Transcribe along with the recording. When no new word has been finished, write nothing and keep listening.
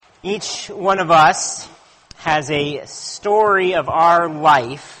Each one of us has a story of our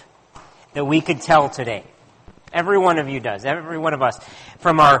life that we could tell today. Every one of you does. Every one of us.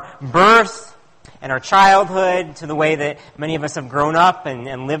 From our birth and our childhood to the way that many of us have grown up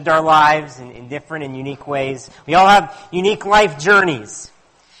and lived our lives in different and unique ways. We all have unique life journeys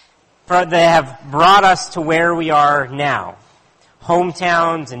that have brought us to where we are now.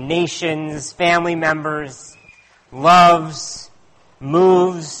 Hometowns and nations, family members, loves,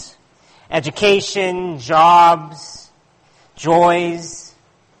 moves, education, jobs, joys,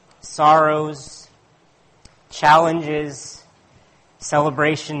 sorrows, challenges,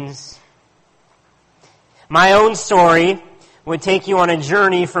 celebrations. My own story would take you on a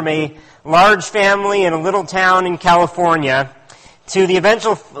journey from a large family in a little town in California to the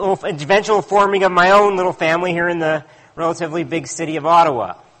eventual forming of my own little family here in the relatively big city of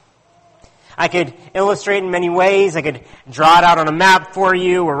Ottawa. I could illustrate in many ways. I could draw it out on a map for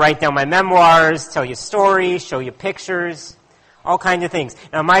you, or write down my memoirs, tell you stories, show you pictures, all kinds of things.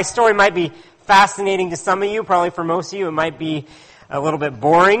 Now, my story might be fascinating to some of you. Probably for most of you, it might be a little bit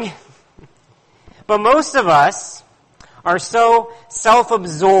boring. But most of us are so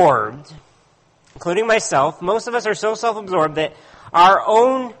self-absorbed, including myself, most of us are so self-absorbed that our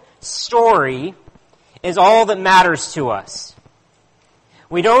own story is all that matters to us.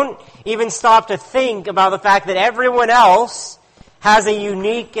 We don't even stop to think about the fact that everyone else has a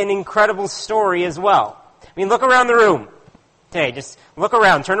unique and incredible story as well. I mean, look around the room. Okay, just look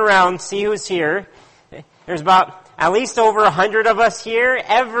around, turn around, see who's here. There's about at least over 100 of us here,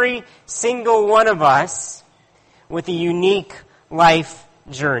 every single one of us with a unique life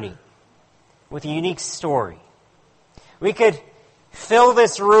journey, with a unique story. We could fill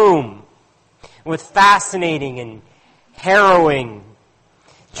this room with fascinating and harrowing,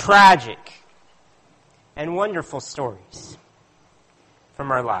 tragic, and wonderful stories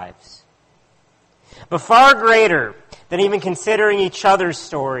from our lives. But far greater than even considering each other's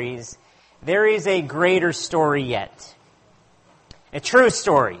stories, there is a greater story yet. A true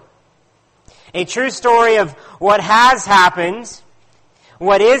story. A true story of what has happened,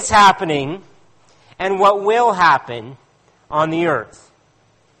 what is happening, and what will happen on the earth.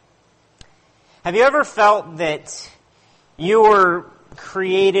 Have you ever felt that you were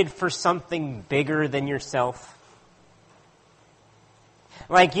created for something bigger than yourself?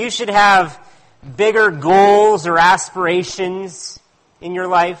 Like you should have bigger goals or aspirations in your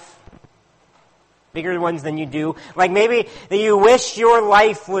life? Bigger ones than you do? Like maybe that you wish your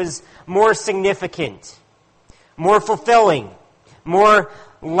life was more significant, more fulfilling, more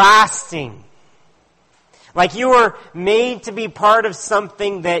lasting. Like you were made to be part of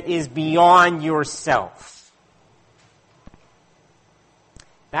something that is beyond yourself.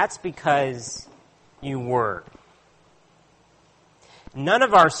 That's because you were. None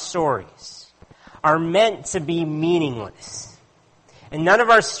of our stories are meant to be meaningless. And none of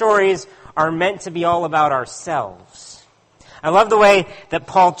our stories are meant to be all about ourselves. I love the way that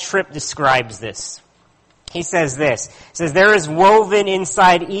Paul Tripp describes this. He says this. He says, there is woven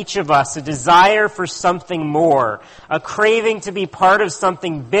inside each of us a desire for something more, a craving to be part of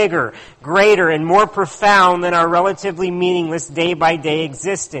something bigger, greater, and more profound than our relatively meaningless day-by-day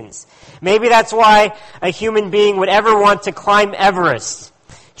existence. Maybe that's why a human being would ever want to climb Everest,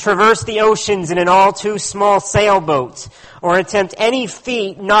 traverse the oceans in an all-too-small sailboat, or attempt any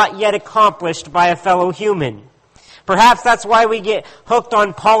feat not yet accomplished by a fellow human. Perhaps that's why we get hooked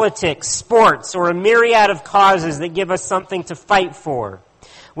on politics, sports, or a myriad of causes that give us something to fight for.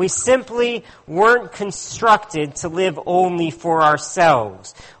 We simply weren't constructed to live only for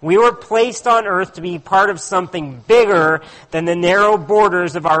ourselves. We were placed on earth to be part of something bigger than the narrow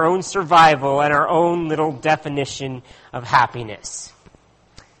borders of our own survival and our own little definition of happiness.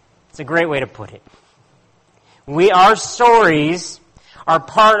 It's a great way to put it. Our stories are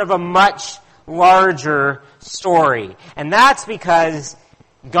part of a much larger story. And that's because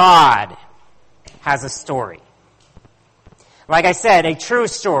God has a story. Like I said, a true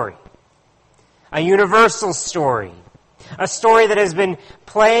story. A universal story. A story that has been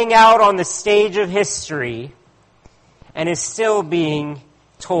playing out on the stage of history and is still being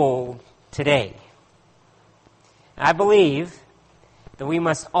told today. I believe that we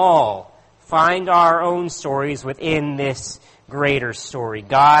must all find our own stories within this greater story.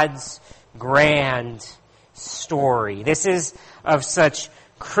 God's grand story. This is of such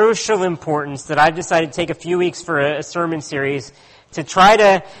crucial importance that I've decided to take a few weeks for a sermon series to try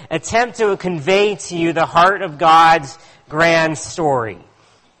to attempt to convey to you the heart of God's grand story.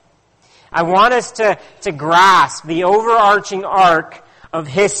 I want us to grasp the overarching arc of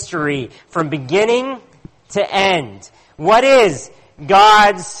history from beginning to end. What is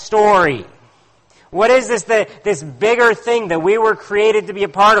God's story? What is this bigger thing that we were created to be a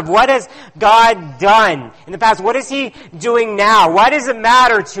part of? What has God done in the past? What is He doing now? Why does it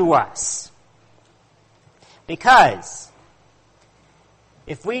matter to us? Because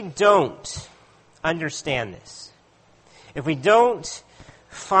if we don't understand this, if we don't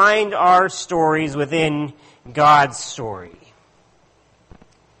find our stories within God's story,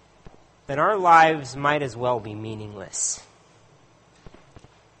 then our lives might as well be meaningless.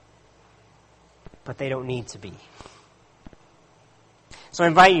 But they don't need to be. So I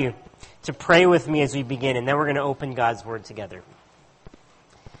invite you to pray with me as we begin, and then we're going to open God's Word together.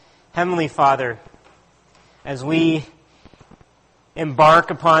 Heavenly Father, as we embark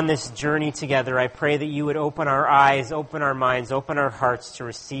upon this journey together, I pray that you would open our eyes, open our minds, open our hearts to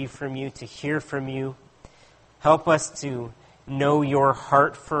receive from you, to hear from you. Help us to know your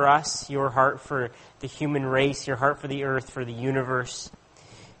heart for us, your heart for the human race, your heart for the earth, for the universe.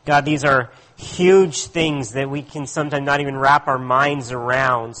 God, these are huge things that we can sometimes not even wrap our minds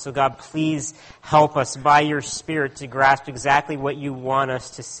around. So God, please help us by your Spirit to grasp exactly what you want us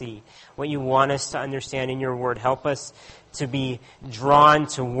to see, what you want us to understand in your word. Help us to be drawn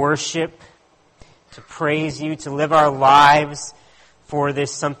to worship, to praise you, to live our lives for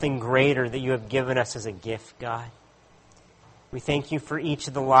this something greater that you have given us as a gift, God. We thank you for each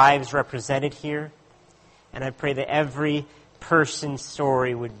of the lives represented here. And I pray that every person's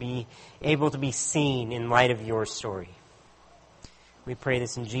story would be able to be seen in light of your story. We pray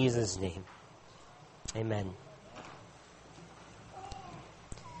this in Jesus' name. Amen.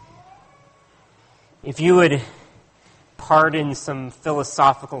 If you would pardon some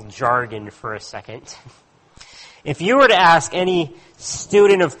philosophical jargon for a second. If you were to ask any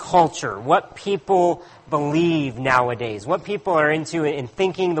student of culture what people believe nowadays, what people are into in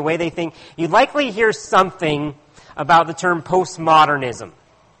thinking, the way they think, you'd likely hear something about the term postmodernism.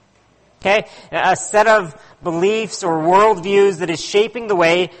 Okay? A set of beliefs or worldviews that is shaping the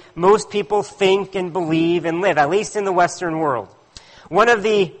way most people think and believe and live, at least in the Western world. One of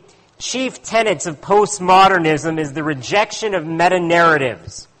the chief tenets of postmodernism is the rejection of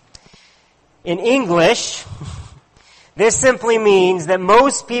meta-narratives. In English, this simply means that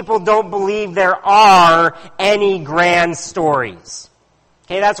most people don't believe there are any grand stories.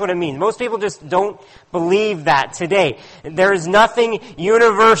 Okay, that's what it means. Most people just don't believe that today. There is nothing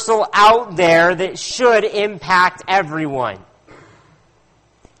universal out there that should impact everyone.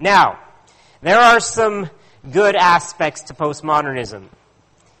 Now, there are some good aspects to postmodernism.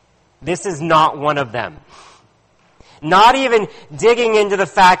 This is not one of them. Not even digging into the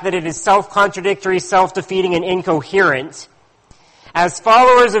fact that it is self-contradictory, self-defeating, and incoherent. As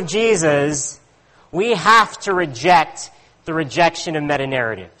followers of Jesus, we have to reject the rejection of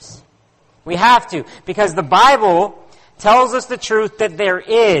meta-narratives. We have to, because the Bible tells us the truth that there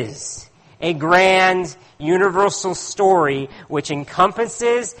is a grand, universal story which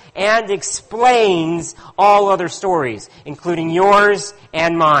encompasses and explains all other stories, including yours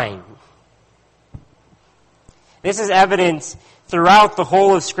and mine. This is evident throughout the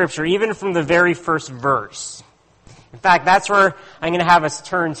whole of Scripture, even from the very first verse. In fact, that's where I'm going to have us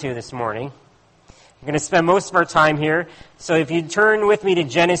turn to this morning. We're going to spend most of our time here. So if you turn with me to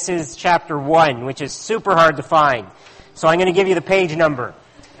Genesis chapter 1, which is super hard to find. So I'm going to give you the page number.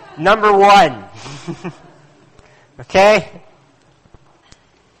 Number 1. Okay?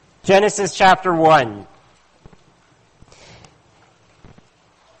 Genesis chapter 1.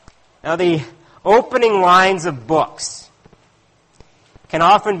 Now the opening lines of books can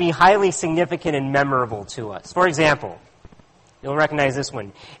often be highly significant and memorable to us. For example, you'll recognize this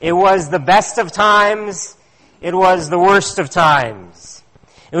one. It was the best of times. It was the worst of times.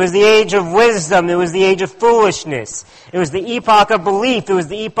 It was the age of wisdom. It was the age of foolishness. It was the epoch of belief. It was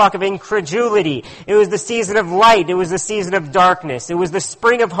the epoch of incredulity. It was the season of light. It was the season of darkness. It was the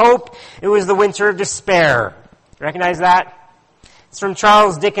spring of hope. It was the winter of despair. Recognize that? It's from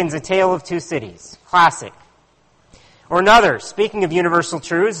Charles Dickens' A Tale of Two Cities. Classic. Or another, speaking of universal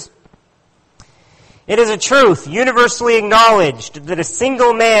truths, it is a truth universally acknowledged that a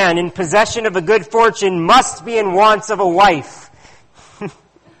single man in possession of a good fortune must be in wants of a wife.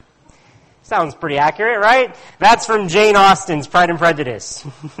 Sounds pretty accurate, right? That's from Jane Austen's Pride and Prejudice.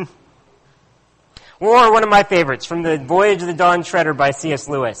 Or one of my favorites, from The Voyage of the Dawn Treader by C.S.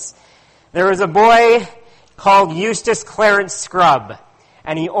 Lewis. There was a boy called Eustace Clarence Scrubb,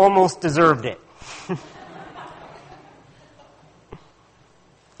 and he almost deserved it.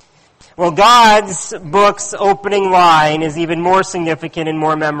 Well, God's book's opening line is even more significant and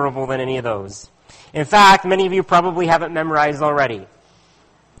more memorable than any of those. In fact, many of you probably have it memorized already.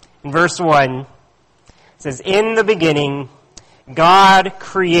 In verse 1, it says, "In the beginning, God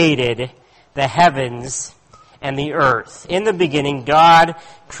created the heavens and the earth. In the beginning, God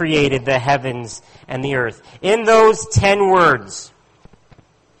created the heavens and the earth. In those 10 words,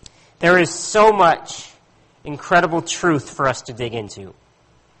 there is so much incredible truth for us to dig into.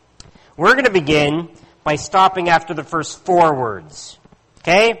 We're going to begin by stopping after the first 4 words.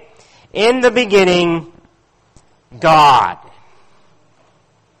 Okay? In the beginning, God.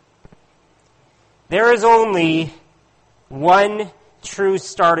 There is only one true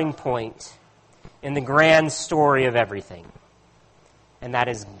starting point in the grand story of everything, and that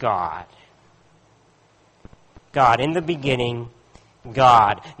is God. God. In the beginning,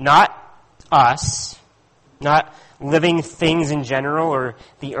 God. Not us, not living things in general, or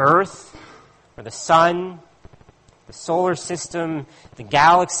the earth, or the sun, the solar system, the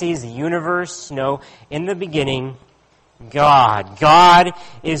galaxies, the universe. No, in the beginning, God. God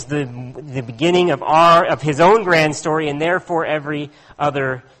is the beginning of His own grand story, and therefore every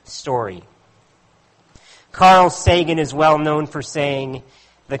other story. Carl Sagan is well known for saying,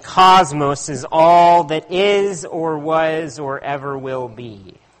 the cosmos is all that is or was or ever will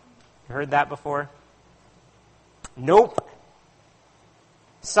be. You heard that before? Nope.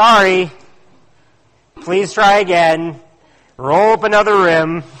 Sorry. Please try again. Roll up another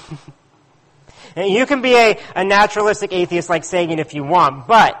rim. You can be a naturalistic atheist like Sagan if you want,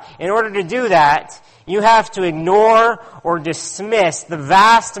 but in order to do that, you have to ignore or dismiss the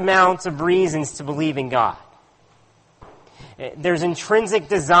vast amounts of reasons to believe in God. There's intrinsic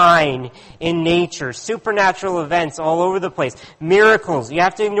design in nature, supernatural events all over the place, miracles. You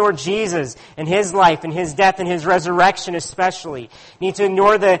have to ignore Jesus and His life and His death and His resurrection especially. You need to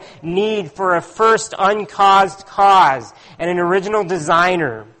ignore the need for a first uncaused cause and an original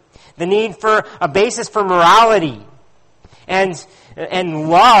designer. The need for a basis for morality and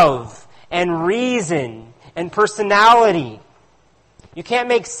love and reason and personality. You can't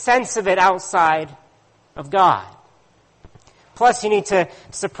make sense of it outside of God. Plus, you need to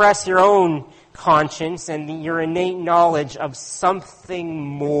suppress your own conscience and your innate knowledge of something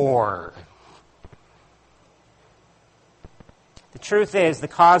more. The truth is, the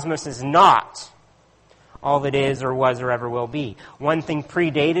cosmos is not all that is or was or ever will be. One thing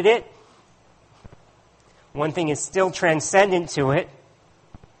predated it. One thing is still transcendent to it.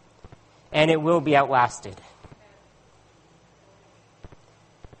 And it will be outlasted.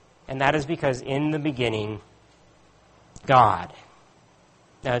 And that is because in the beginning, God.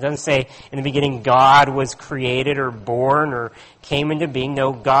 Now, it doesn't say in the beginning God was created or born or came into being.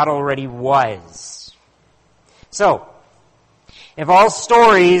 No, God already was. So, if all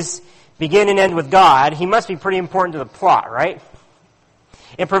stories begin and end with God, He must be pretty important to the plot, right?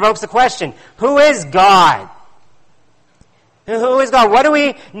 It provokes the question, who is God? Who is God? What do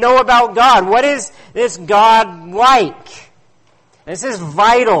we know about God? What is this God like? This is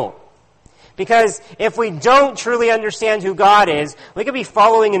vital. Because if we don't truly understand who God is, we could be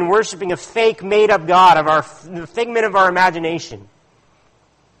following and worshiping a fake, made-up God of the figment of our imagination.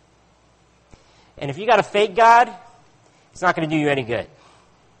 And if you got a fake God, it's not going to do you any good.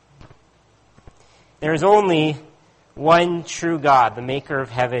 There is only one true God, the maker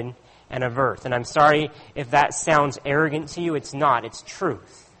of heaven and of earth. And I'm sorry if that sounds arrogant to you. It's not. It's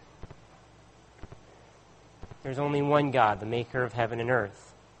truth. There's only one God, the maker of heaven and earth.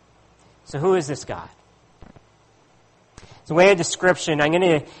 So who is this God? As a way of description, I'm going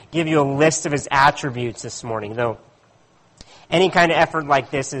to give you a list of His attributes this morning, though any kind of effort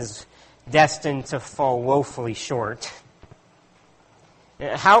like this is destined to fall woefully short.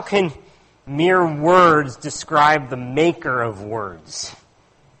 How can mere words describe the maker of words?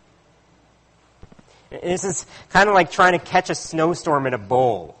 This is kind of like trying to catch a snowstorm in a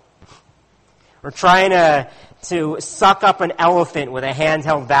bowl. Or trying to suck up an elephant with a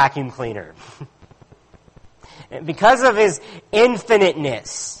handheld vacuum cleaner. Because of His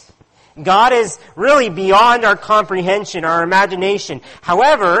infiniteness, God is really beyond our comprehension, our imagination.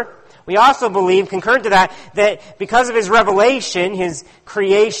 However, we also believe, concurrent to that because of His revelation, His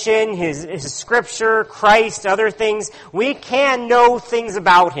creation, His scripture, Christ, other things, we can know things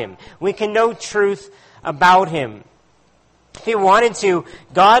about Him. We can know truth about Him. If He wanted to,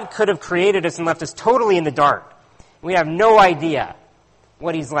 God could have created us and left us totally in the dark. We have no idea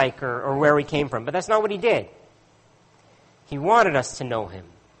what He's like or where we came from. But that's not what He did. He wanted us to know Him.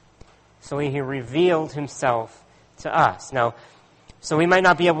 So He revealed Himself to us. Now, so we might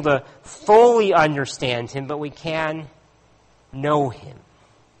not be able to fully understand Him, but we can know Him.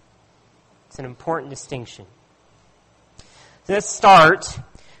 It's an important distinction. So let's start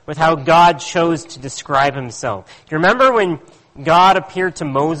with how God chose to describe Himself. Do you remember when God appeared to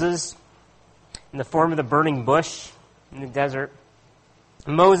Moses in the form of the burning bush in the desert?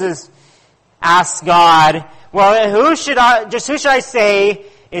 Moses asks God, well, who should I say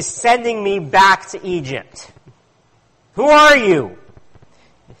is sending me back to Egypt? Who are you?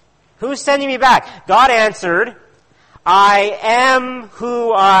 Who's sending me back? God answered, I am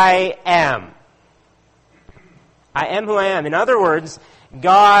who I am. I am who I am. In other words,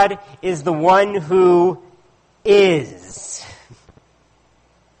 God is the one who is.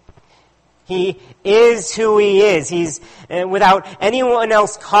 He is who He is. He's without anyone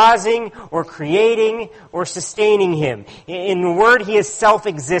else causing or creating or sustaining Him. In the Word, He is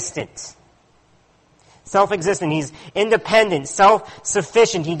self-existent. Self-existent. He's independent,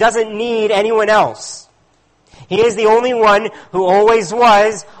 self-sufficient. He doesn't need anyone else. He is the only one who always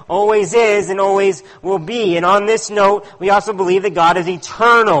was, always is, and always will be. And on this note, we also believe that God is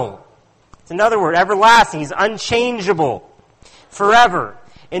eternal. It's another word, everlasting. He's unchangeable, forever,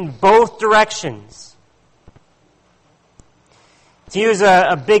 in both directions. To use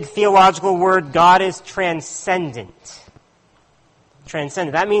a big theological word, God is transcendent.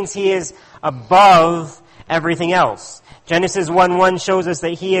 Transcendent. That means He is above everything else. Genesis 1:1 shows us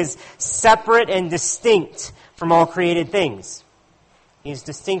that He is separate and distinct from all created things. He's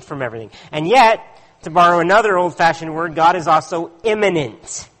distinct from everything. And yet, to borrow another old-fashioned word, God is also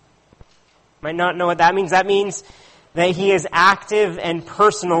immanent. Might not know what that means. That means that He is active and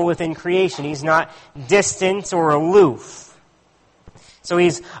personal within creation. He's not distant or aloof. So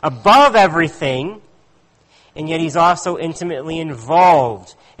He's above everything, and yet He's also intimately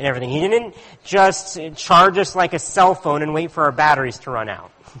involved in everything. He didn't just charge us like a cell phone and wait for our batteries to run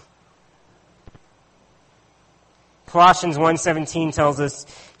out. Colossians 1:17 tells us,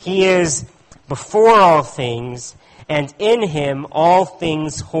 He is before all things, and in Him all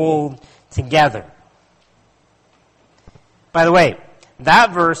things hold together. By the way,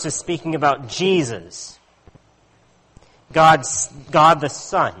 that verse is speaking about Jesus, God the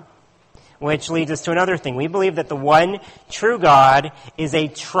Son, which leads us to another thing. We believe that the one true God is a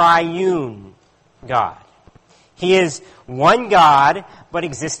triune God. He is one God, but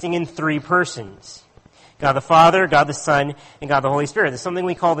existing in three persons. God the Father, God the Son, and God the Holy Spirit. It's something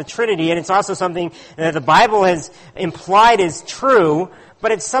we call the Trinity, and it's also something that the Bible has implied is true,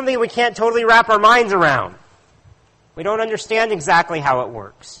 but it's something we can't totally wrap our minds around. We don't understand exactly how it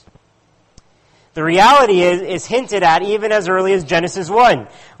works. The reality is hinted at even as early as Genesis 1,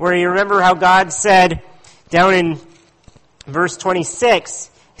 where you remember how God said, down in verse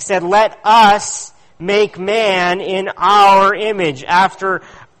 26, He said, let us make man in our image, after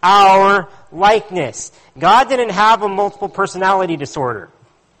our likeness. God didn't have a multiple personality disorder.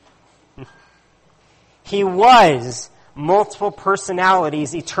 He was multiple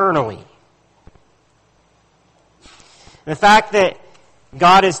personalities eternally. The fact that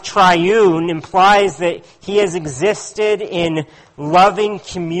God is triune implies that He has existed in loving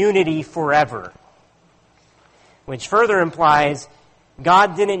community forever, which further implies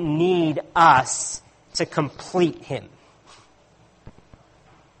God didn't need us to complete Him.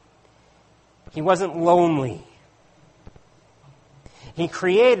 He wasn't lonely. He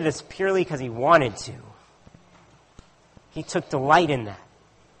created us purely because He wanted to. He took delight in that,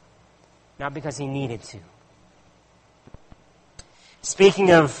 not because He needed to.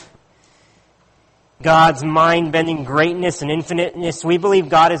 Speaking of God's mind-bending greatness and infiniteness, we believe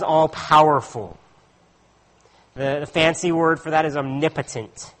God is all-powerful. The fancy word for that is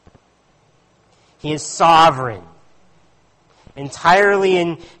omnipotent. He is sovereign, entirely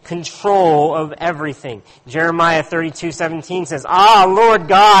in control of everything. Jeremiah 32:17 says, Lord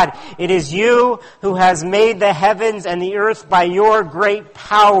God, it is You who has made the heavens and the earth by Your great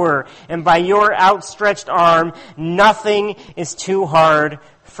power and by Your outstretched arm. Nothing is too hard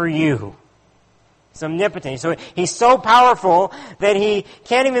for You. He's omnipotent. So He's so powerful that He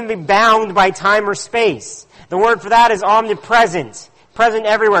can't even be bound by time or space. The word for that is omnipresent. Present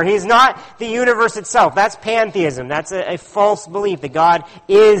everywhere. He's not the universe itself. That's pantheism. That's a false belief that God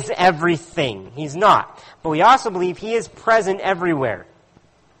is everything. He's not. But we also believe He is present everywhere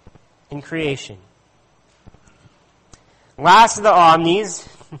in creation. Last of the omnis,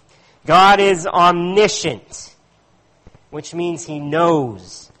 God is omniscient, which means He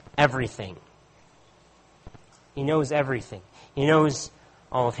knows everything. He knows everything. He knows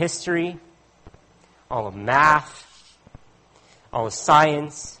all of history, all of math, all of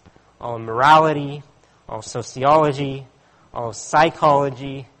science, all of morality, all of sociology, all of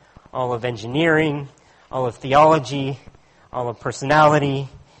psychology, all of engineering, all of theology, all of personality,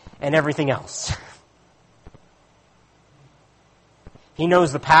 and everything else. He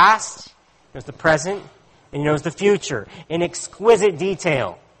knows the past, He knows the present, and He knows the future in exquisite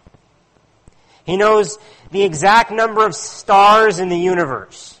detail. He knows the exact number of stars in the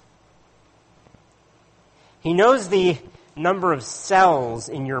universe. He knows the number of cells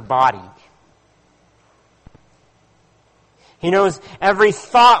in your body. He knows every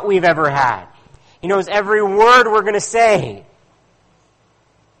thought we've ever had. He knows every word we're going to say.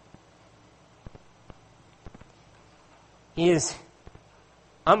 He is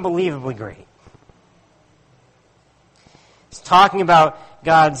unbelievably great. He's talking about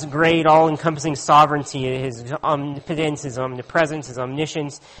God's great, all-encompassing sovereignty, His omnipotence, His omnipresence, His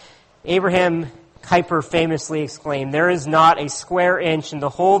omniscience. Abraham Kuyper famously exclaimed, "There is not a square inch in the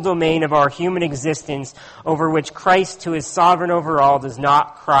whole domain of our human existence over which Christ, who is sovereign over all, does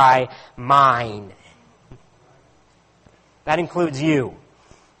not cry, 'Mine.'" That includes you.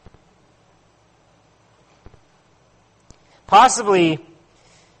 Possibly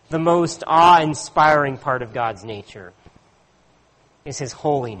the most awe-inspiring part of God's nature is His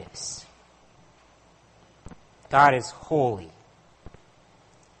holiness. God is holy.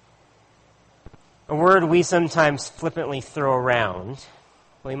 A word we sometimes flippantly throw around,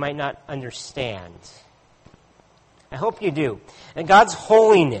 we might not understand. I hope you do. And God's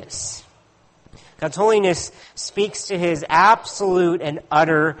holiness speaks to His absolute and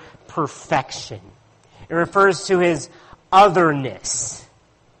utter perfection. It refers to His otherness.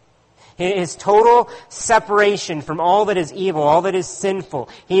 His total separation from all that is evil, all that is sinful.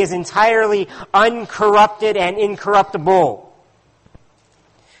 He is entirely uncorrupted and incorruptible.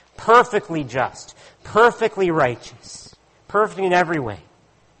 Perfectly just, perfectly righteous, perfect in every way.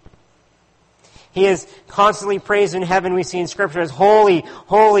 He is constantly praised in heaven, we see in Scripture, as holy,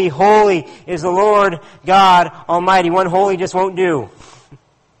 holy, holy is the Lord God Almighty. One holy just won't do.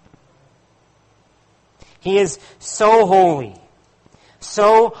 He is so holy,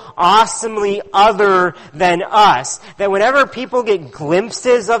 so awesomely other than us, that whenever people get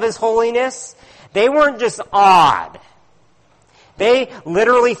glimpses of His holiness, they weren't just awed. They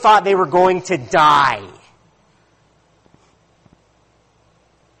literally thought they were going to die.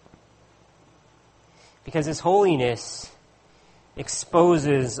 Because His holiness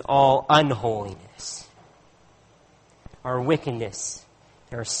exposes all unholiness, our wickedness,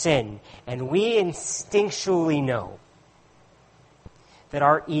 our sin, and we instinctually know that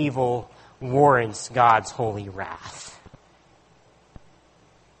our evil warrants God's holy wrath.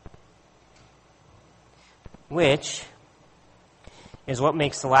 Which is what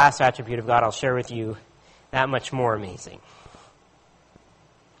makes the last attribute of God I'll share with you that much more amazing.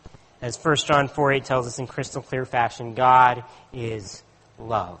 As 1 John 4:8 tells us in crystal clear fashion, God is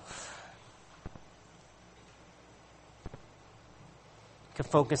love. You can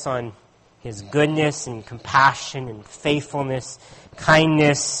focus on His goodness and compassion and faithfulness,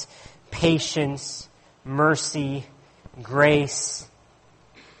 kindness, patience, mercy, grace,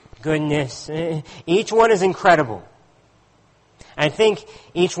 goodness. Each one is incredible. I think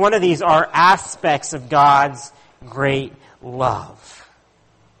each one of these are aspects of God's great love.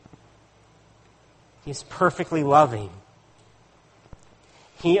 He's perfectly loving.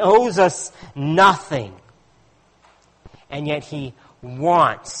 He owes us nothing, and yet He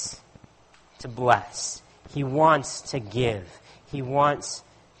wants to bless. He wants to give. He wants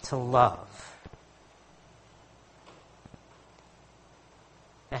to love.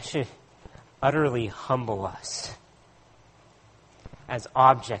 That should utterly humble us as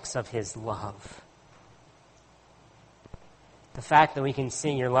objects of His love. The fact that we can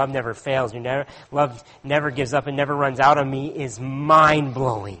sing, "Your love never fails, your love never gives up and never runs out on me," is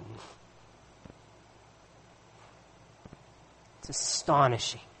mind-blowing. It's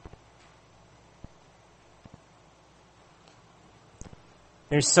astonishing.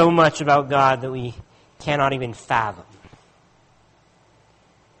 There's so much about God that we cannot even fathom.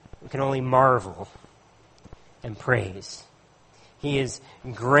 We can only marvel and praise. He is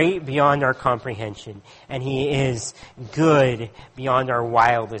great beyond our comprehension, and He is good beyond our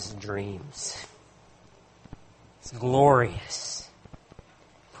wildest dreams. It's glorious,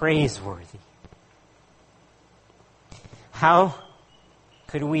 praiseworthy. How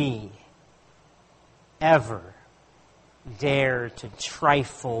could we ever dare to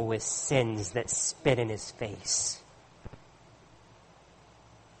trifle with sins that spit in His face?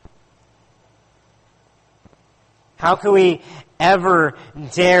 How can we ever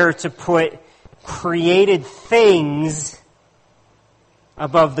dare to put created things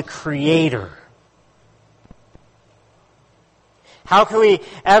above the Creator? How can we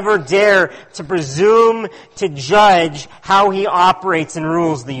ever dare to presume to judge how He operates and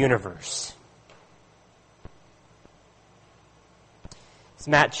rules the universe? As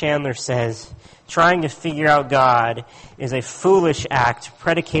Matt Chandler says, trying to figure out God is a foolish act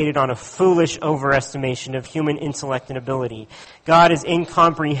predicated on a foolish overestimation of human intellect and ability. God is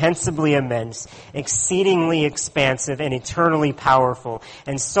incomprehensibly immense, exceedingly expansive, and eternally powerful.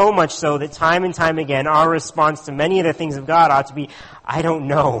 And so much so that time and time again, our response to many of the things of God ought to be, I don't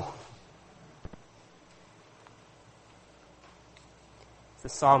know. The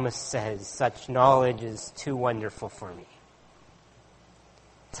psalmist says, such knowledge is too wonderful for me.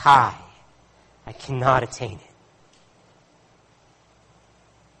 It's high. I cannot attain it.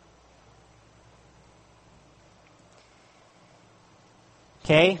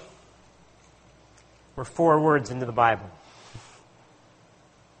 Okay? We're 4 words into the Bible.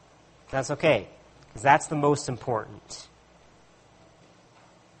 That's okay, because that's the most important.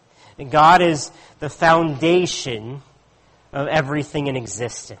 And God is the foundation of everything in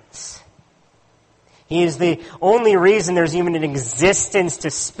existence. He is the only reason there's even an existence to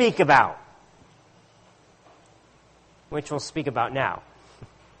speak about, which we'll speak about now.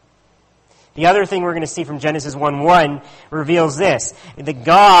 The other thing we're going to see from Genesis 1:1 reveals this, that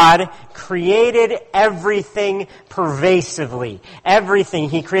God created everything pervasively. Everything.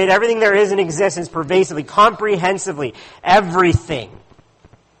 He created everything there is in existence pervasively, comprehensively. Everything.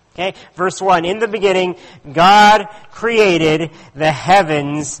 Okay, verse 1, in the beginning, God created the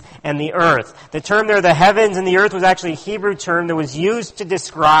heavens and the earth. The term there, the heavens and the earth, was actually a Hebrew term that was used to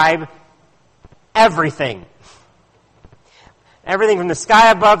describe everything. Everything from the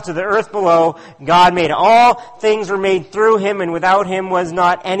sky above to the earth below, God made. All things were made through Him, and without Him was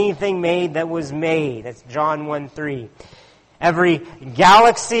not anything made that was made. That's John 1:3. Every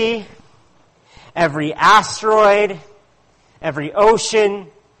galaxy, every asteroid, every ocean,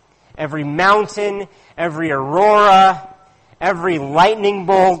 every mountain, every aurora, every lightning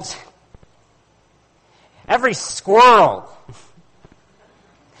bolt, every squirrel,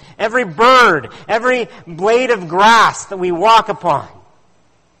 every bird, every blade of grass that we walk upon,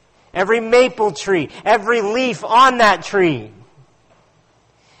 every maple tree, every leaf on that tree,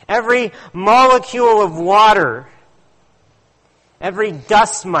 every molecule of water, every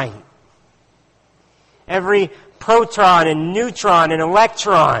dust mite, every proton and neutron and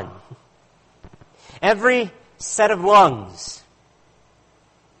electron, every set of lungs,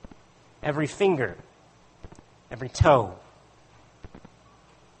 every finger, every toe,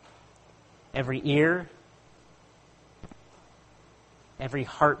 every ear, every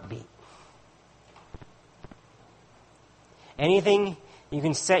heartbeat. Anything you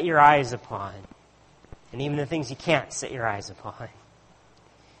can set your eyes upon, and even the things you can't set your eyes upon,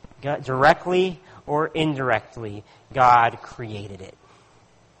 God, directly or indirectly, God created it.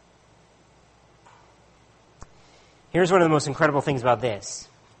 Here's one of the most incredible things about this.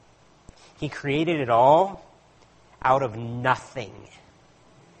 He created it all out of nothing.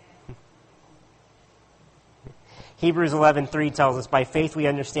 Hebrews 11:3 tells us, by faith we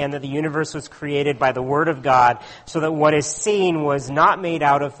understand that the universe was created by the Word of God, so that what is seen was not made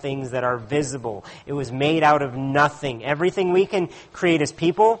out of things that are visible. It was made out of nothing. Everything we can create as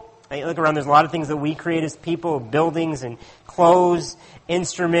people, you look around, there's a lot of things that we create as people, buildings and clothes,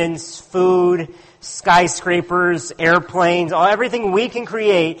 instruments, food, skyscrapers, airplanes, everything we can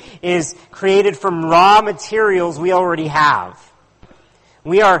create is created from raw materials we already have.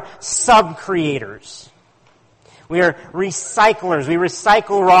 We are sub-creators. We are recyclers. We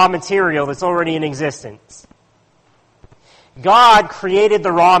recycle raw material that's already in existence. God created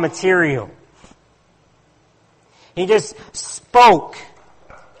the raw material. He just spoke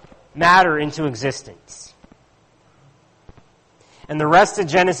matter into existence. And the rest of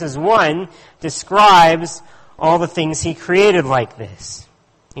Genesis 1 describes all the things He created like this.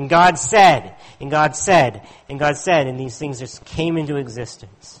 And God said, and God said, and God said, and these things just came into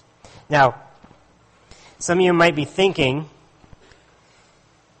existence. Now, some of you might be thinking,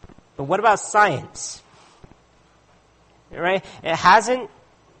 but what about science? Right? Hasn't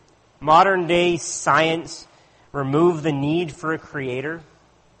modern day science removed the need for a creator?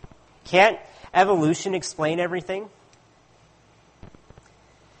 Can't evolution explain everything?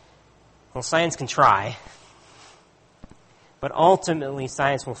 Well, science can try, but ultimately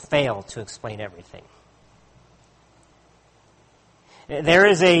science will fail to explain everything. There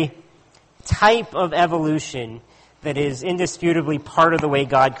is a type of evolution that is indisputably part of the way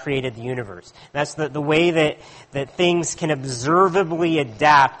God created the universe. That's the way that things can observably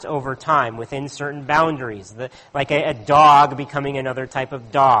adapt over time within certain boundaries, like a dog becoming another type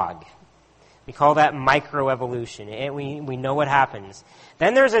of dog. We call that microevolution. We know what happens.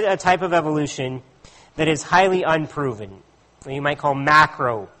 Then there's a type of evolution that is highly unproven, what you might call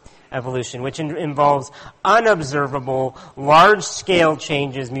macroevolution. evolution, which involves unobservable, large-scale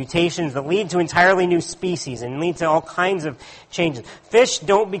changes, mutations that lead to entirely new species and lead to all kinds of changes. Fish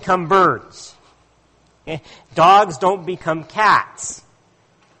don't become birds. Okay? Dogs don't become cats.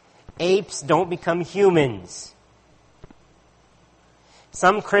 Apes don't become humans.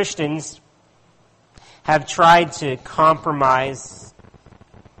 Some Christians have tried to compromise,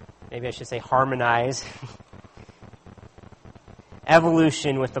 maybe I should say harmonize,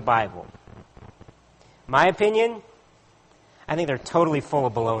 evolution with the Bible. My opinion, I think they're totally full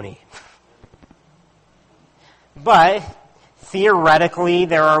of baloney. But theoretically,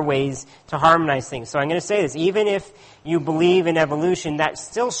 there are ways to harmonize things. So I'm going to say this. Even if you believe in evolution, that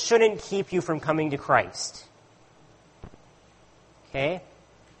still shouldn't keep you from coming to Christ. Okay?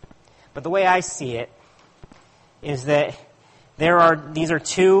 But the way I see it is that these are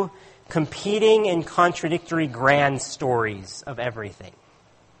two competing and contradictory grand stories of everything.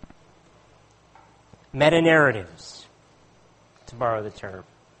 Meta-narratives, to borrow the term.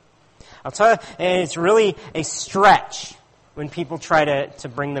 I'll tell you, and it's really a stretch when people try to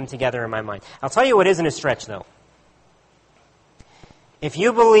bring them together in my mind. I'll tell you what isn't a stretch, though. If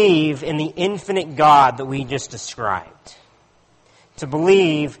you believe in the infinite God that we just described, to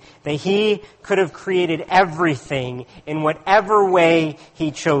believe that He could have created everything in whatever way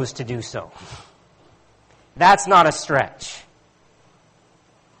He chose to do so, that's not a stretch.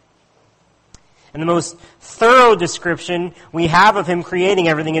 And the most thorough description we have of Him creating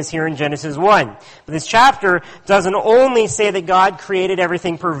everything is here in Genesis 1. But this chapter doesn't only say that God created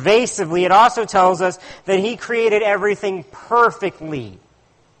everything pervasively, it also tells us that He created everything perfectly.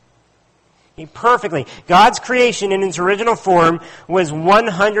 Perfectly. God's creation in its original form was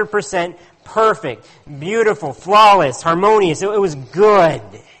 100% perfect, beautiful, flawless, harmonious. It was good.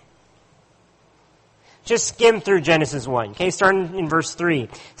 Just skim through Genesis 1. Okay, starting in verse 3.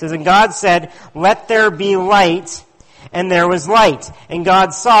 It says, "And God said, 'Let there be light,' and there was light. And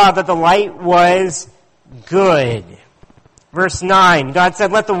God saw that the light was good." Verse 9, God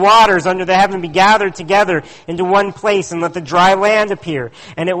said, "Let the waters under the heaven be gathered together into one place, and let the dry land appear.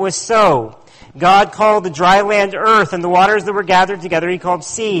 And it was so. God called the dry land earth, and the waters that were gathered together He called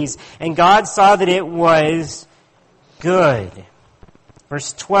seas. And God saw that it was good."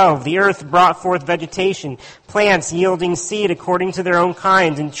 Verse 12, "The earth brought forth vegetation, plants yielding seed according to their own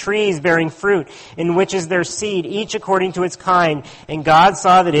kinds, and trees bearing fruit, in which is their seed, each according to its kind. And God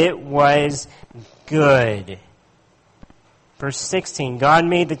saw that it was good." Verse 16, "God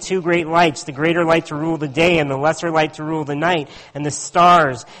made the two great lights, the greater light to rule the day and the lesser light to rule the night, and the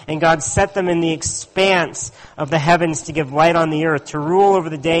stars. And God set them in the expanse of the heavens to give light on the earth, to rule over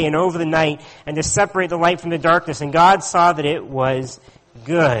the day and over the night, and to separate the light from the darkness. And God saw that it was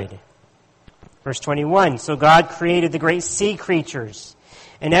good." Verse 21, "So God created the great sea creatures,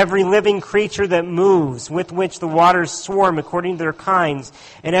 and every living creature that moves, with which the waters swarm according to their kinds,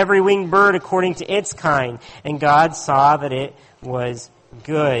 and every winged bird according to its kind. And God saw that it was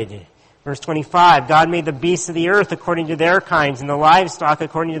good." Verse 25, "God made the beasts of the earth according to their kinds, and the livestock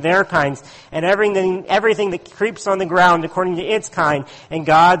according to their kinds, and everything that creeps on the ground according to its kind. And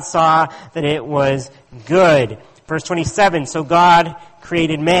God saw that it was good." Verse 27, "So God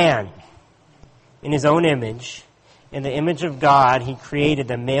created man in His own image. In the image of God, He created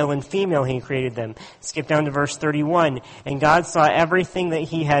them. Male and female, He created them." Skip down to verse 31. "And God saw everything that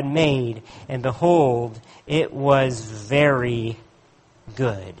He had made, and behold, it was very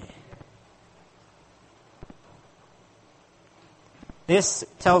good." This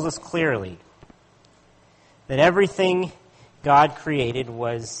tells us clearly that everything God created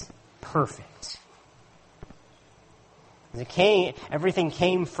was perfect. Everything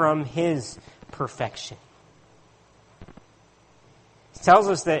came from His perfection. It tells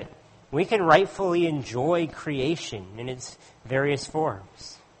us that we can rightfully enjoy creation in its various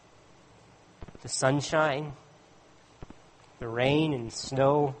forms. The sunshine, the rain and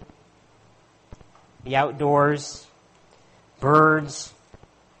snow, the outdoors, birds,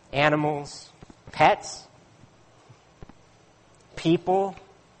 animals, pets, people,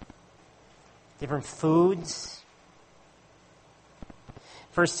 different foods.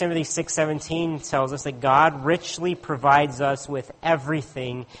 1 Timothy 6:17 tells us that God richly provides us with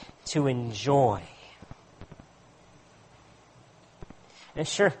everything to enjoy. And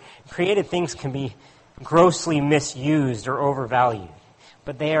sure, created things can be grossly misused or overvalued,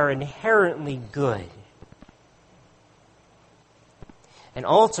 but they are inherently good. And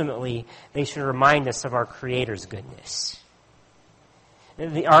ultimately, they should remind us of our Creator's goodness.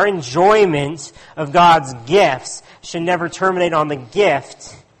 Our enjoyment of God's gifts should never terminate on the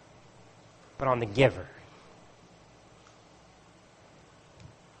gift, but on the giver.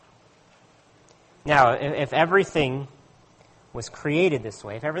 Now, if everything was created this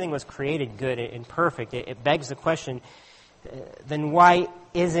way, if everything was created good and perfect, it begs the question, then why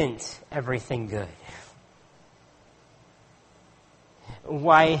isn't everything good?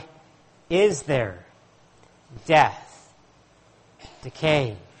 Why is there death,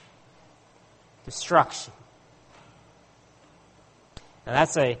 decay, destruction? Now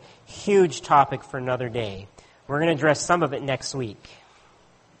that's a huge topic for another day. We're going to address some of it next week.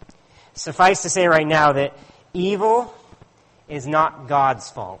 Suffice to say right now that evil is not God's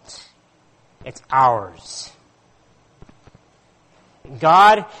fault. It's ours.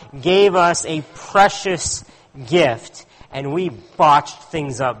 God gave us a precious gift, and we botched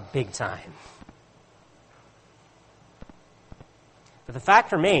things up big time. But the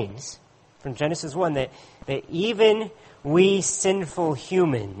fact remains, from Genesis 1, that even we sinful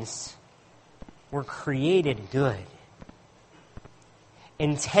humans were created good,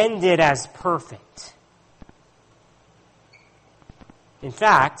 intended as perfect. In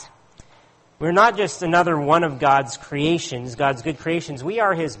fact, we're not just another one of God's creations, God's good creations. We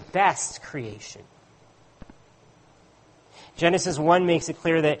are His best creation. Genesis 1 makes it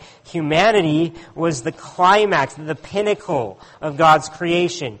clear that humanity was the climax, the pinnacle of God's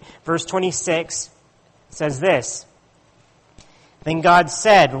creation. Verse 26 says this, "Then God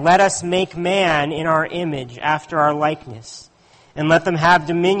said, 'Let us make man in our image, after our likeness, and let them have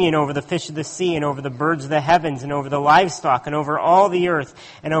dominion over the fish of the sea, and over the birds of the heavens, and over the livestock, and over all the earth,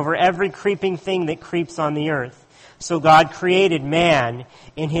 and over every creeping thing that creeps on the earth.' So God created man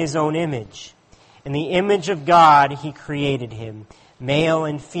in His own image. In the image of God He created him. Male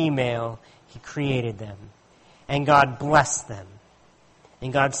and female He created them. And God blessed them.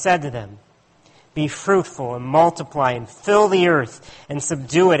 And God said to them, 'Be fruitful and multiply and fill the earth and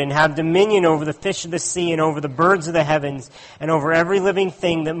subdue it and have dominion over the fish of the sea and over the birds of the heavens and over every living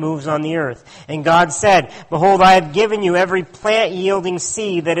thing that moves on the earth.' And God said, 'Behold, I have given you every plant yielding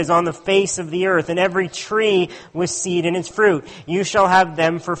seed that is on the face of the earth and every tree with seed in its fruit. You shall have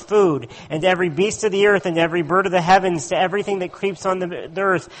them for food. And to every beast of the earth and to every bird of the heavens, to everything that creeps on the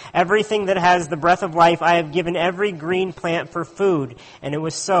earth, everything that has the breath of life, I have given every green plant for food.' And it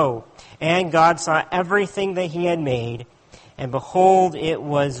was so. And God saw everything that He had made, and behold, it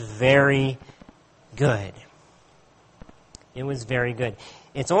was very good." It was very good.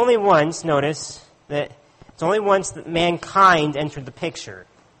 It's only once, notice, that it's only once that mankind entered the picture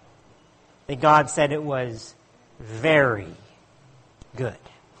that God said it was very good.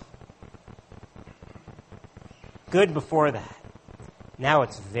 Good before that. Now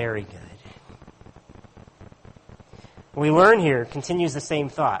it's very good. What we learn here continues the same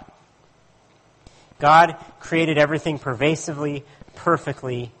thought. God created everything pervasively,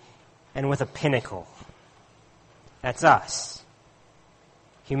 perfectly, and with a pinnacle. That's us.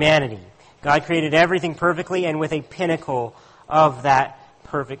 Humanity. God created everything perfectly and with a pinnacle of that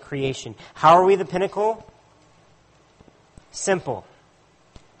perfect creation. How are we the pinnacle? Simple.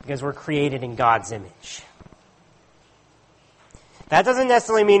 Because we're created in God's image. That doesn't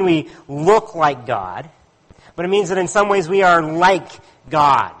necessarily mean we look like God, but it means that in some ways we are like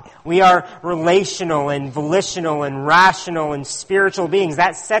God. We are relational and volitional and rational and spiritual beings.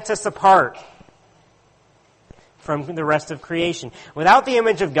 That sets us apart from the rest of creation. Without the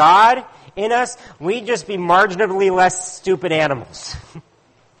image of God in us, we'd just be marginally less stupid animals.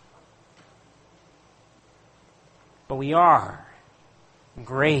 But we are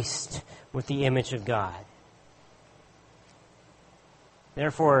graced with the image of God.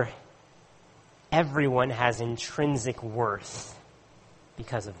 Therefore, everyone has intrinsic worth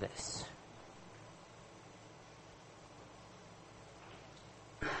because of this.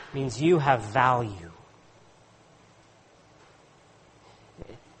 It means you have value.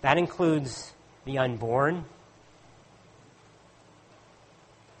 That includes the unborn,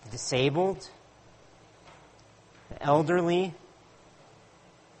 the disabled, the elderly.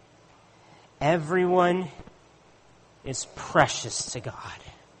 Everyone is precious to God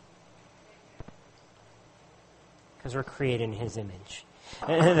because we're created in His image.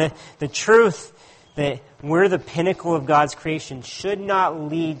 The truth that we're the pinnacle of God's creation should not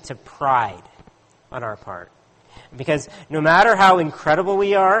lead to pride on our part. Because no matter how incredible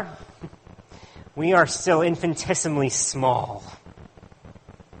we are still infinitesimally small.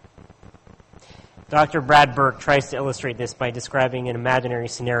 Dr. Brad Burke tries to illustrate this by describing an imaginary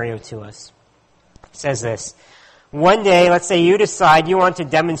scenario to us. He says this: one day, let's say you decide you want to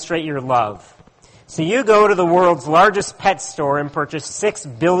demonstrate your love. So you go to the world's largest pet store and purchase 6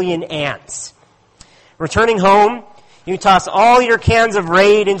 billion ants. Returning home, you toss all your cans of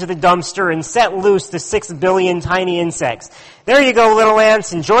Raid into the dumpster and set loose the 6 billion tiny insects. There you go, little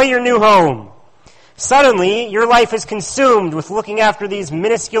ants. Enjoy your new home. Suddenly, your life is consumed with looking after these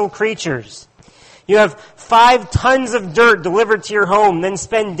minuscule creatures. You have 5 tons of dirt delivered to your home, then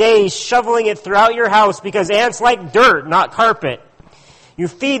spend days shoveling it throughout your house because ants like dirt, not carpet. You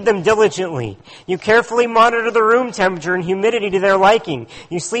feed them diligently. You carefully monitor the room temperature and humidity to their liking.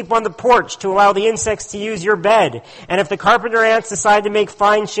 You sleep on the porch to allow the insects to use your bed. And if the carpenter ants decide to make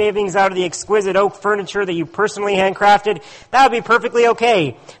fine shavings out of the exquisite oak furniture that you personally handcrafted, that would be perfectly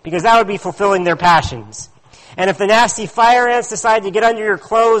okay, because that would be fulfilling their passions. And if the nasty fire ants decide to get under your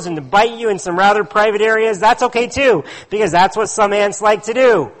clothes and to bite you in some rather private areas, that's okay too, because that's what some ants like to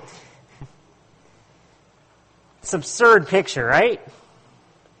do. It's an absurd picture, right?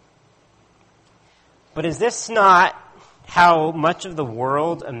 But is this not how much of the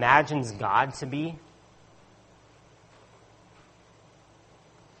world imagines God to be?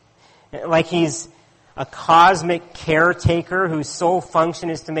 Like he's a cosmic caretaker whose sole function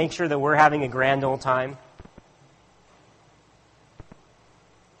is to make sure that we're having a grand old time?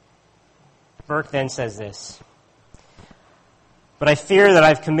 Burke then says this, "But I fear that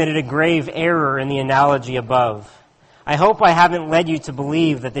I've committed a grave error in the analogy above. I hope I haven't led you to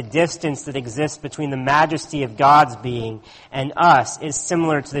believe that the distance that exists between the majesty of God's being and us is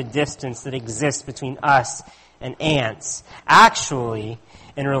similar to the distance that exists between us and ants. Actually,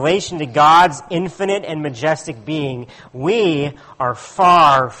 in relation to God's infinite and majestic being, we are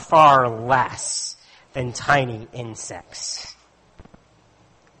far, far less than tiny insects."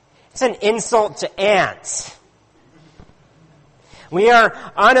 It's an insult to ants. We are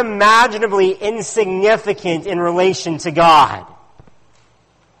unimaginably insignificant in relation to God.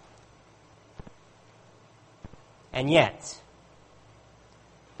 And yet,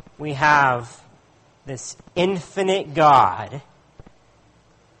 we have this infinite God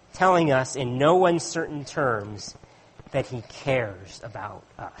telling us in no uncertain terms that he cares about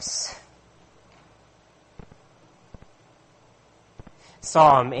us.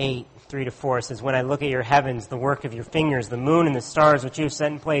 Psalm 8, 3-4 says, "When I look at your heavens, the work of your fingers, the moon and the stars which you have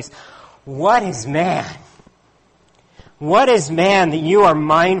set in place, what is man? What is man that you are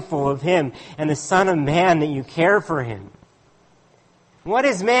mindful of him, and the Son of Man that you care for him?" What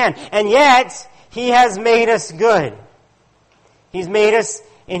is man? And yet, he has made us good. He's made us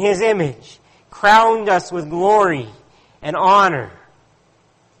in his image, crowned us with glory and honor.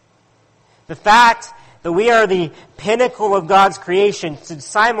 The fact that we are the pinnacle of God's creation to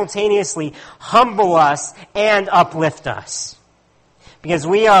simultaneously humble us and uplift us. Because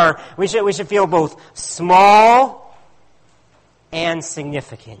we should feel both small and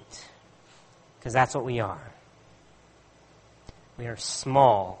significant. Because that's what we are. We are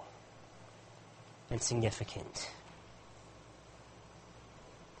small and significant.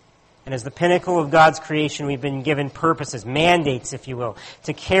 And as the pinnacle of God's creation, we've been given purposes, mandates, if you will,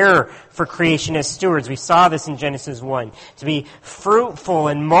 to care for creation as stewards. We saw this in Genesis 1. To be fruitful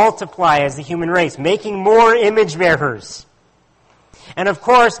and multiply as the human race, making more image bearers. And of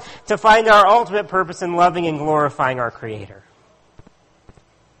course, to find our ultimate purpose in loving and glorifying our Creator.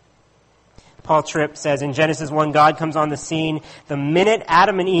 Paul Tripp says in Genesis 1, God comes on the scene the minute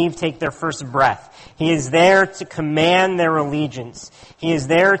Adam and Eve take their first breath. He is there to command their allegiance. He is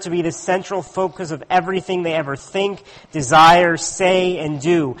there to be the central focus of everything they ever think, desire, say, and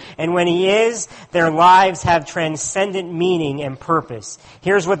do. And when he is, their lives have transcendent meaning and purpose.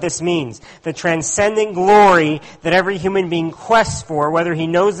 Here's what this means. The transcendent glory that every human being quests for, whether he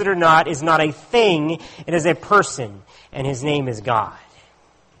knows it or not, is not a thing, it is a person, and his name is God.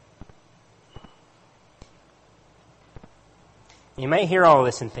 You might hear all of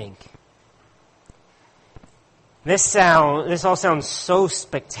this and think, this all sounds so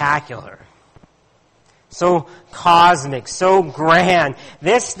spectacular, so cosmic, so grand.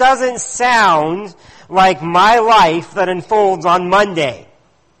 This doesn't sound like my life that unfolds on Monday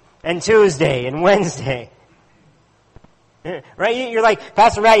and Tuesday and Wednesday. Right? You're like,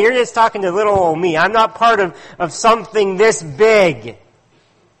 Pastor Matt, you're just talking to little old me. I'm not part of something this big.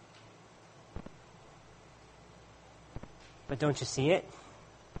 But don't you see it?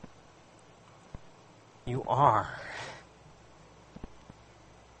 You are.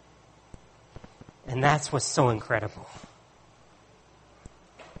 And that's what's so incredible.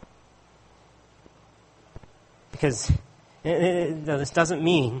 Because this doesn't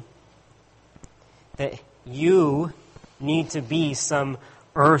mean that you need to be some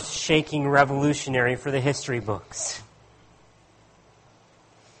earth-shaking revolutionary for the history books.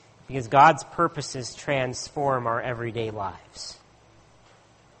 Because God's purposes transform our everyday lives.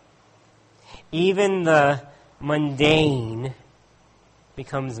 Even the mundane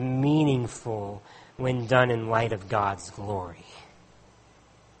becomes meaningful when done in light of God's glory.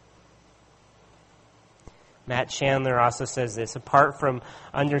 Matt Chandler also says this: apart from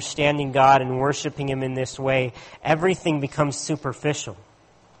understanding God and worshiping Him in this way, everything becomes superficial.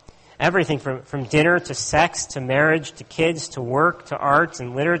 Everything from dinner to sex to marriage to kids to work to arts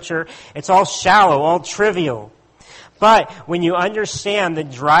and literature, it's all shallow, all trivial. But when you understand the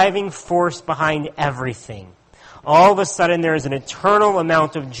driving force behind everything, all of a sudden there is an eternal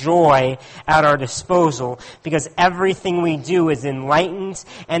amount of joy at our disposal, because everything we do is enlightened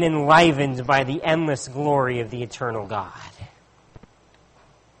and enlivened by the endless glory of the eternal God.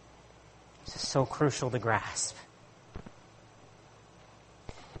 This is so crucial to grasp.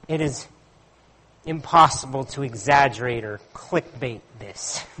 It is impossible to exaggerate or clickbait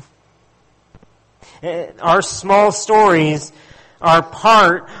this. Our small stories are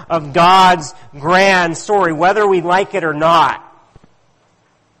part of God's grand story, whether we like it or not.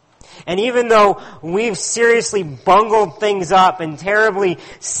 And even though we've seriously bungled things up and terribly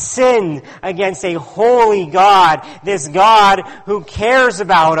sinned against a holy God, this God who cares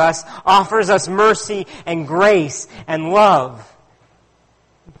about us offers us mercy and grace and love.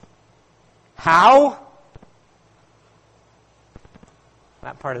 How?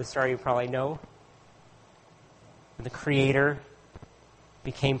 That part of the story you probably know. The Creator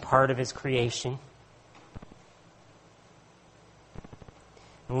became part of His creation.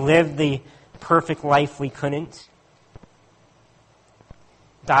 Lived the perfect life we couldn't.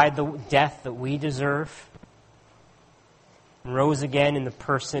 Died the death that we deserve. And rose again in the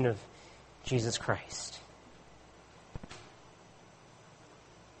person of Jesus Christ.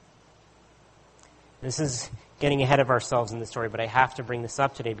 This is getting ahead of ourselves in the story, but I have to bring this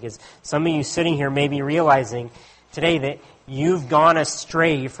up today because some of you sitting here may be realizing today that you've gone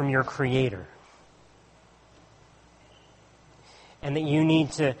astray from your Creator. And that you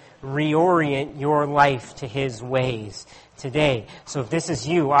need to reorient your life to His ways today. So if this is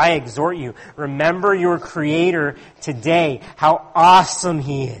you, I exhort you, remember your Creator today, how awesome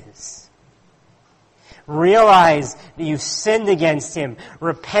He is. Realize that you've sinned against Him.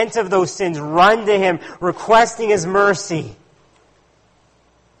 Repent of those sins. Run to Him, requesting His mercy.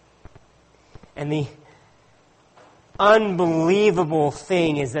 And the unbelievable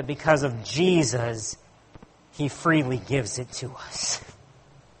thing is that because of Jesus, He freely gives it to us.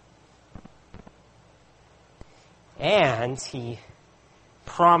 And He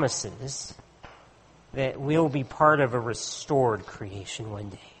promises that we'll be part of a restored creation one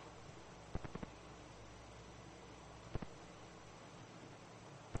day.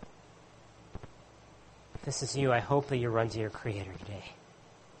 If this is you, I hope that you run to your Creator today.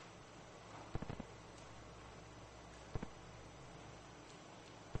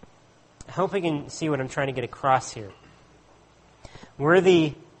 I hope you can see what I'm trying to get across here. We're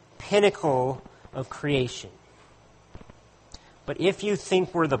the pinnacle of creation. But if you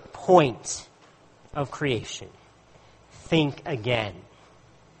think we're the point of creation, think again.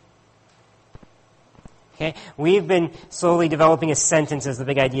 Okay? We've been slowly developing a sentence as the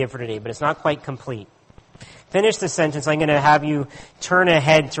big idea for today, but it's not quite complete. Finish the sentence. I'm going to have you turn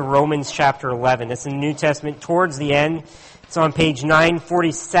ahead to Romans chapter 11. It's in the New Testament towards the end. It's on page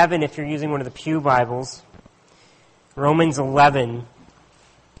 947 if you're using one of the Pew Bibles. Romans 11.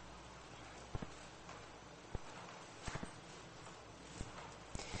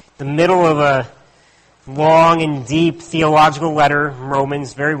 The middle of a long and deep theological letter,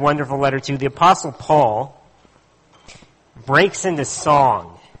 Romans, very wonderful letter too. The Apostle Paul breaks into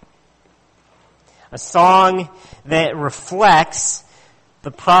song. A song that reflects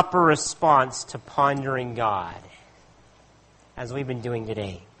the proper response to pondering God, as we've been doing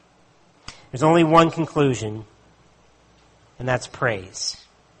today. There's only one conclusion, and that's praise.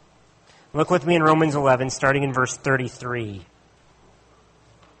 Look with me in Romans 11, starting in verse 33.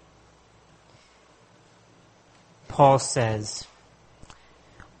 Paul says,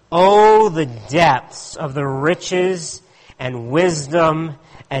 "Oh, the depths of the riches and wisdom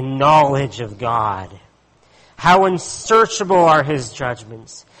and knowledge of God. How unsearchable are His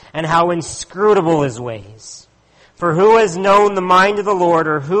judgments, and how inscrutable His ways. For who has known the mind of the Lord,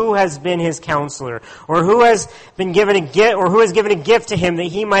 or who has been His counselor, or who has been given a gift, or who has given a gift to Him that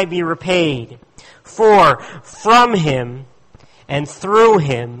He might be repaid? For from Him, and through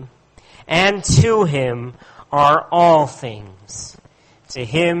Him, and to Him are all things. To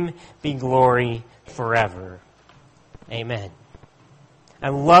Him be glory forever. Amen." I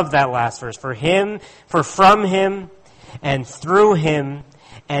love that last verse. For from Him, and through Him,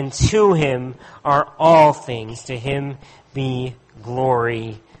 and to Him are all things. To Him be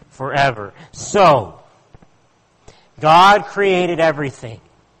glory forever. So, God created everything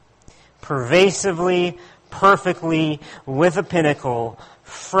pervasively, perfectly, with a pinnacle,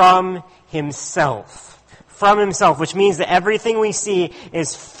 from Himself, from himself, which means that everything we see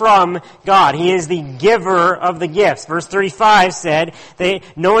is from God. He is the giver of the gifts. Verse 35 said that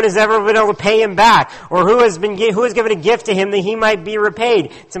no one has ever been able to pay him back, or who has given a gift to him that he might be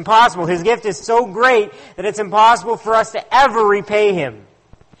repaid. It's impossible. His gift is so great that it's impossible for us to ever repay him.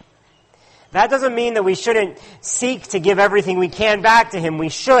 That doesn't mean that we shouldn't seek to give everything we can back to him. We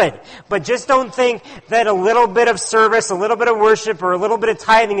should. But just don't think that a little bit of service, a little bit of worship, or a little bit of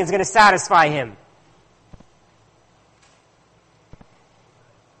tithing is going to satisfy him.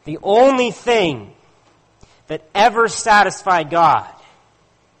 The only thing that ever satisfied God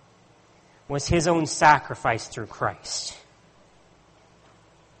was his own sacrifice through Christ.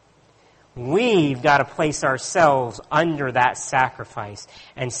 We've got to place ourselves under that sacrifice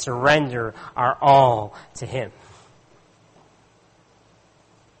and surrender our all to him.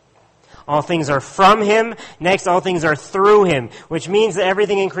 All things are from him. Next, all things are through him, which means that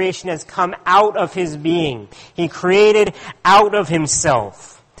everything in creation has come out of his being. He created out of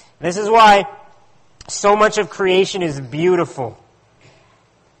himself. This is why so much of creation is beautiful,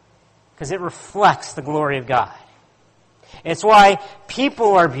 because it reflects the glory of God. It's why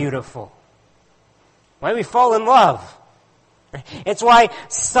people are beautiful. Why we fall in love. It's why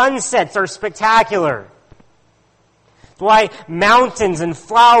sunsets are spectacular. It's why mountains and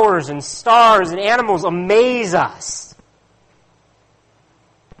flowers and stars and animals amaze us.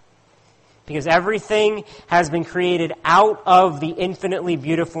 Because everything has been created out of the infinitely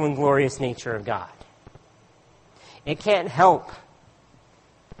beautiful and glorious nature of God. It can't help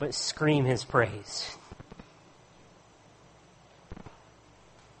but scream his praise.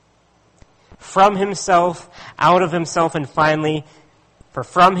 From himself, out of himself, and finally, for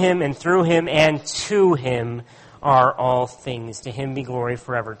from him and through him and to him are all things. To him be glory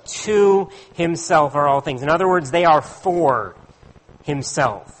forever. To himself are all things. In other words, they are for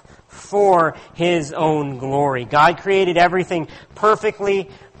himself, for his own glory. God created everything perfectly,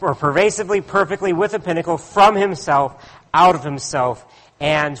 or pervasively, perfectly, with a pinnacle, from himself, out of himself,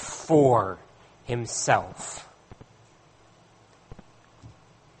 and for himself.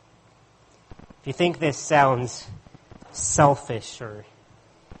 If you think this sounds selfish or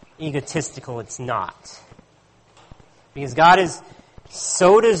egotistical, it's not. Because God is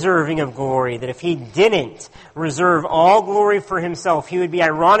so deserving of glory that if he didn't reserve all glory for himself, he would be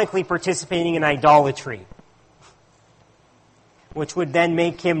ironically participating in idolatry, which would then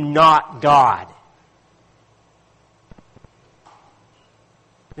make him not God.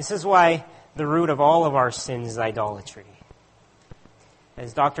 This is why the root of all of our sins is idolatry.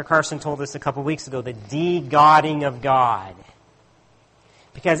 As Dr. Carson told us a couple weeks ago, the de-godding of God.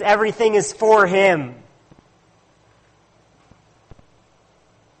 Because everything is for him.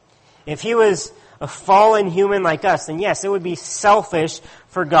 If he was a fallen human like us, then yes, it would be selfish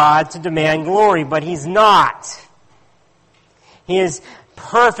for God to demand glory, but he's not. He is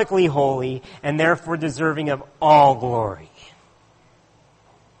perfectly holy and therefore deserving of all glory.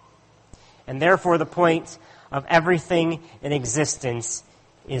 And therefore the point of everything in existence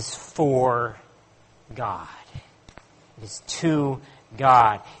is for God. It is to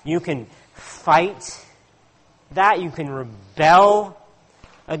God. You can fight that. You can rebel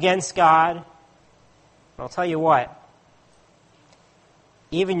against God. I'll tell you what.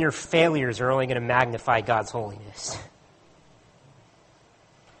 Even your failures are only going to magnify God's holiness.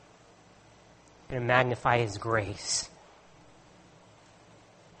 Going to magnify his grace.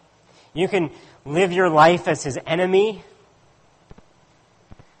 You can live your life as his enemy,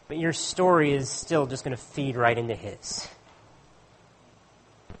 but your story is still just going to feed right into his.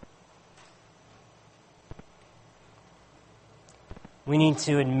 We need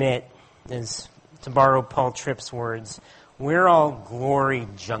to admit, as to borrow Paul Tripp's words, we're all glory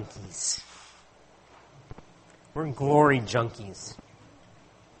junkies. We're glory junkies.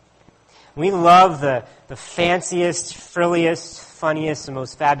 We love the fanciest, frilliest, funniest, and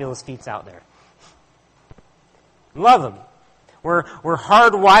most fabulous feats out there. Love them. We're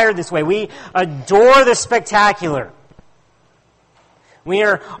hardwired this way. We adore the spectacular. We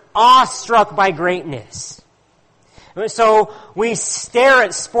are awestruck by greatness. So we stare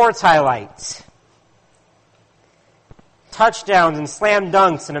at sports highlights. Touchdowns and slam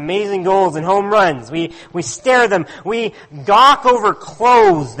dunks and amazing goals and home runs. We stare at them. We gawk over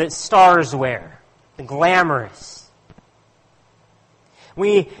clothes that stars wear. The glamorous.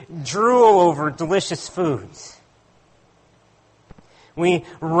 We drool over delicious foods. We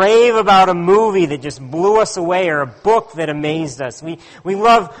rave about a movie that just blew us away or a book that amazed us. We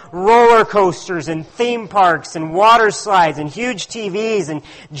love roller coasters and theme parks and water slides and huge TVs and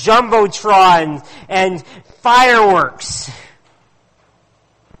Jumbotron and fireworks.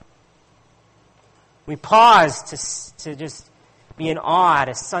 We pause to just be in awe at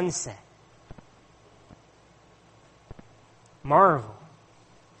a sunset. Marvel.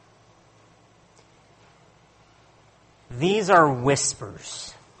 These are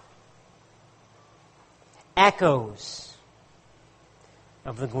whispers, echoes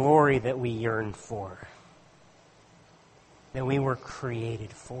of the glory that we yearn for, that we were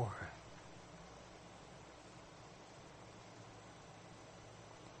created for.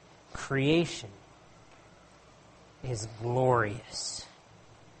 Creation is glorious.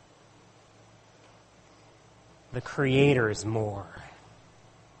 The Creator is more.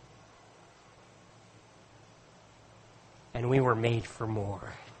 And we were made for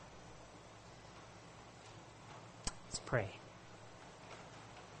more. Let's pray.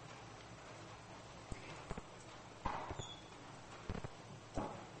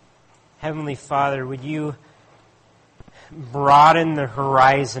 Heavenly Father, would you broaden the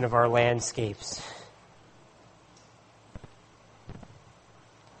horizon of our landscapes?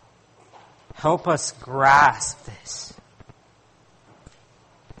 Help us grasp this.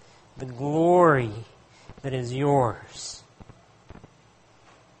 The glory that is yours.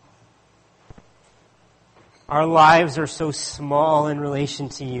 Our lives are so small in relation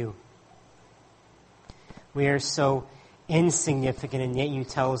to you. We are so insignificant, and yet you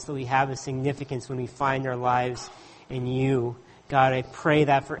tell us that we have a significance when we find our lives in you. God, I pray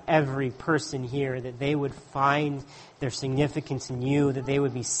that for every person here, that they would find their significance in you, that they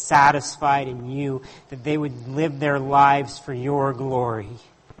would be satisfied in you, that they would live their lives for your glory.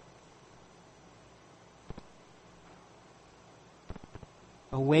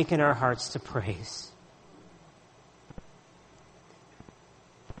 Awaken our hearts to praise.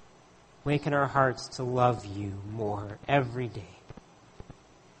 Awaken our hearts to love you more every day.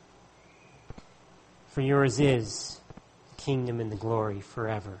 For yours is the kingdom and the glory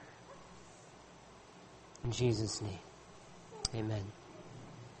forever. In Jesus' name, amen.